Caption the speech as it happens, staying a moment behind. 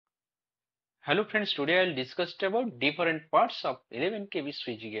Hello friends, today I'll discuss about different parts of 11 kV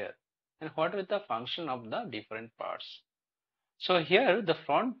switchgear and what are the function of the different parts. So here the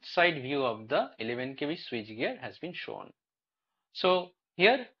front side view of the 11 kV switchgear has been shown. So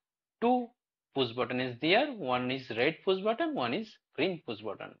here two push button is there, one is red push button, one is green push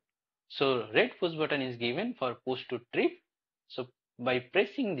button. So red push button is given for push to trip. So by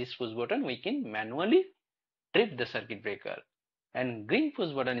pressing this push button we can manually trip the circuit breaker, and green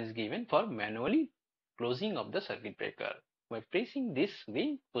push button is given for manually closing of the circuit breaker. By pressing this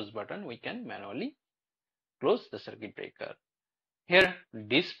green push button we can manually close the circuit breaker. Here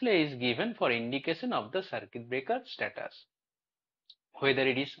display is given for indication of the circuit breaker status, whether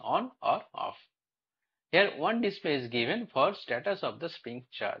it is on or off. Here one display is given for status of the spring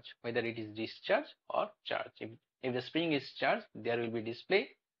charge, whether it is discharged or charged. If the spring is charged, there will be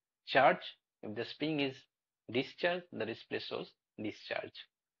display charge. If the spring is discharged, the display shows discharge.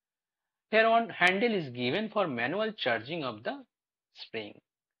 Here one handle is given for manual charging of the spring.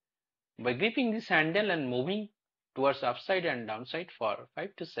 By gripping this handle and moving towards upside and downside for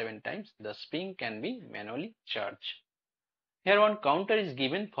 5 to 7 times, the spring can be manually charged. Here one counter is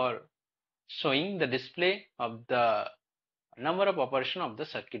given for showing the display of the number of operation of the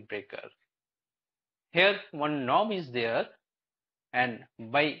circuit breaker. Here one knob is there, and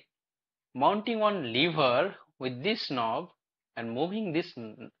by mounting one lever with this knob and moving this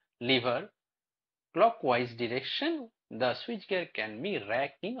lever clockwise direction, the switchgear can be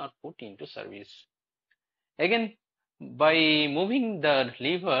racked in or put into service. Again, by moving the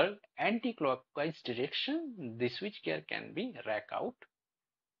lever anti-clockwise direction, the switchgear can be racked out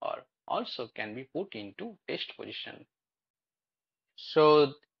or also can be put into test position.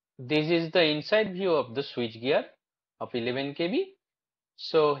 So this is the inside view of the switchgear of 11 kV.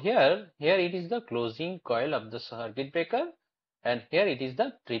 So here it is the closing coil of the circuit breaker, and here it is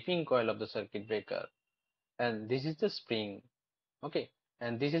the tripping coil of the circuit breaker, and this is the spring. Okay,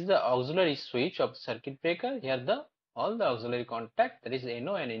 and this is the auxiliary switch of circuit breaker. Here the all the auxiliary contact, that is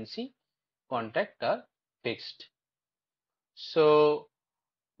NO and NC contact, are fixed. So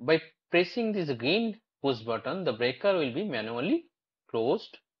by pressing this green push button, the breaker will be manually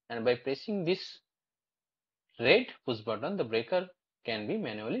closed, and by pressing this red push button, the breaker can be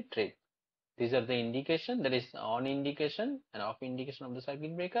manually tripped. These are the indication, that is on indication and off indication of the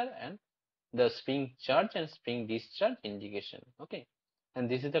circuit breaker, and the spring charge and spring discharge indication. Okay, and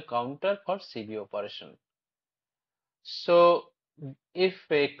this is the counter for CB operation. So if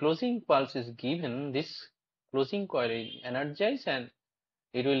a closing pulse is given, this closing coil will energize and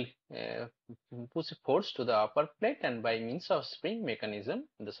it will push force to the upper plate, and by means of spring mechanism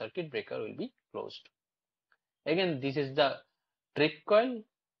the circuit breaker will be closed. Again, this is the trip coil.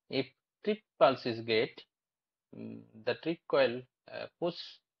 If trip pulse is get, the trip coil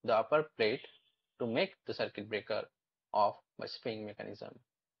push the upper plate to make the circuit breaker off by spring mechanism.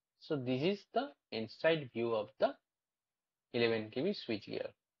 So this is the inside view of the 11 kV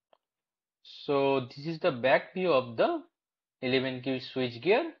switchgear. So this is the back view of the 11 kV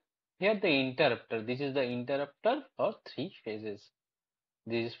switchgear. Here the interrupter. This is the interrupter for 3 phases.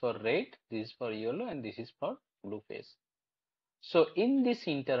 This is for red, this is for yellow, and this is for blue phase. So in this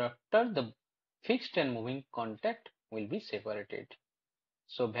interrupter, the fixed and moving contact will be separated.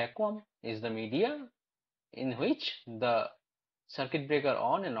 So vacuum is the media in which the circuit breaker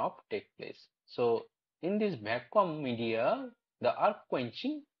on and off take place. So in this vacuum media, the arc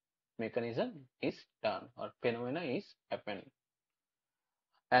quenching mechanism is done, or phenomena is happening.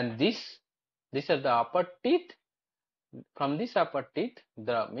 And these are the upper teeth. From this upper teeth,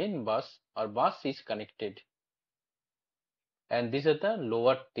 the main bus or bus is connected, and these are the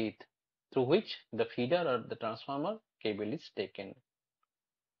lower teeth through which the feeder or the transformer cable is taken.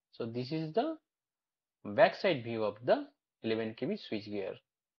 So this is the backside view of the 11 kV switchgear.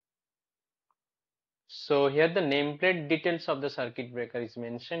 So here the nameplate details of the circuit breaker is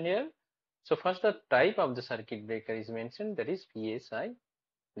mentioned here. So first the type of the circuit breaker is mentioned, that is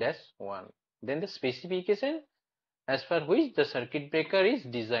PSI-1. Then the specification as per which the circuit breaker is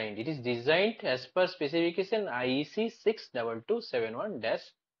designed. It is designed as per specification IEC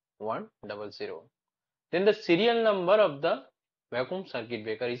 62271-100. Then the serial number of the vacuum circuit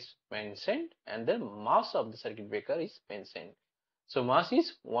breaker is mentioned, and the mass of the circuit breaker is mentioned. So mass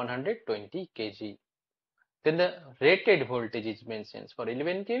is 120 kg. Then the rated voltage is mentioned. For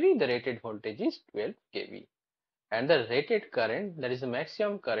 11 kV, the rated voltage is 12 kV. And the rated current, that is the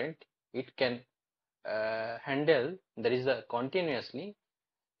maximum current it can handle, that is the continuously,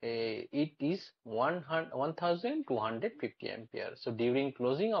 it is 1250 ampere. So during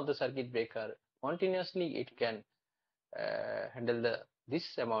closing of the circuit breaker, continuously it can handle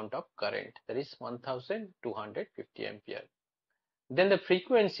this amount of current, that is 1250 ampere. Then the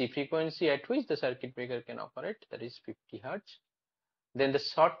frequency at which the circuit breaker can operate, that is 50 hertz. Then the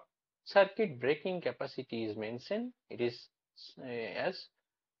short circuit breaking capacity is mentioned. It is as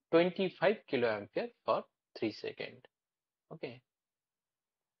 25 kiloampere for 3 seconds. Okay.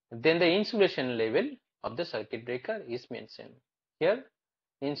 Then the insulation level of the circuit breaker is mentioned. Here,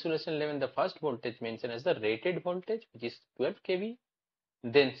 insulation level, the first voltage mentioned as the rated voltage, which is 12 kV.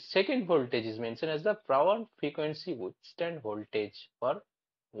 Then second voltage is mentioned as the power frequency withstand voltage for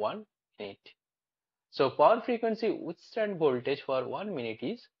 1 minute. So power frequency withstand voltage for 1 minute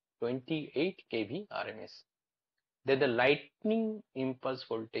is 28 kV RMS. Then the lightning impulse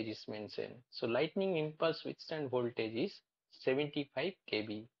voltage is mentioned. So lightning impulse withstand voltage is 75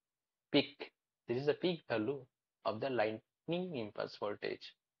 kV peak. This is the peak value of the lightning impulse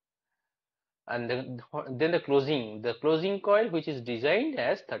voltage. And then the closing coil, which is designed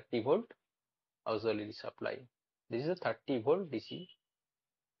as 30 volt auxiliary supply. This is a 30 volt DC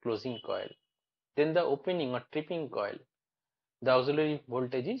closing coil. Then the opening or tripping coil, the auxiliary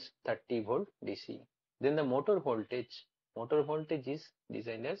voltage is 30 volt DC. Then the motor voltage is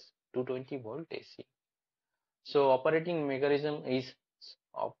designed as 220 volt AC. So operating mechanism is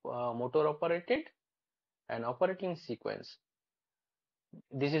motor operated and operating sequence.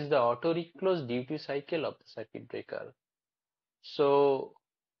 This is the auto reclose duty cycle of the circuit breaker. So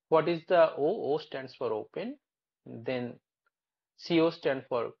what is the O? O stands for open, then CO stands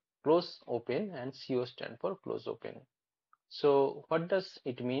for close open, and CO stands for close open. So what does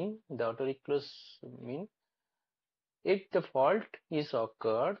it mean? The auto reclose mean if the fault is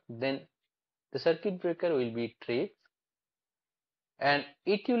occurred, then the circuit breaker will be tripped and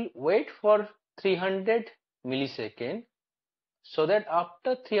it will wait for 300 milliseconds, so that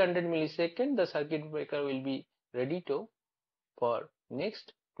after 300 milliseconds the circuit breaker will be ready to for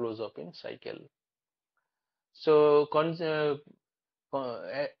next close open cycle. So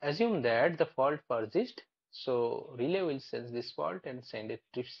assume that the fault persists, so relay will sense this fault and send a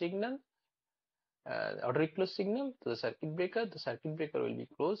trip signal, auto reclose signal to the circuit breaker. The circuit breaker will be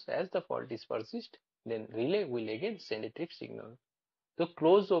closed as the fault is persist, then relay will again send a trip signal. The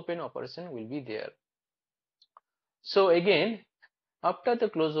close open operation will be there. So again, after the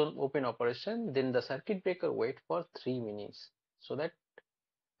close open operation, then the circuit breaker wait for 3 minutes, so that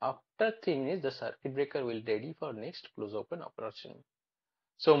after 3 minutes the circuit breaker will ready for next close open operation.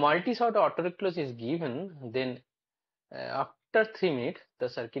 So multi-shot auto reclose is given, then after 3 minutes the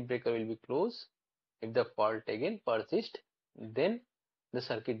circuit breaker will be closed. If the fault again persists, then the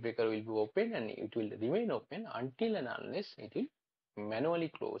circuit breaker will be open and it will remain open until and unless it will manually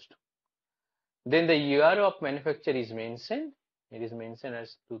closed. Then the year of manufacture is mentioned. It is mentioned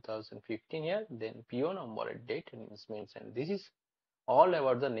as 2015 here. Then PO number and date is mentioned. This is all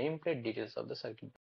about the nameplate details of the circuit.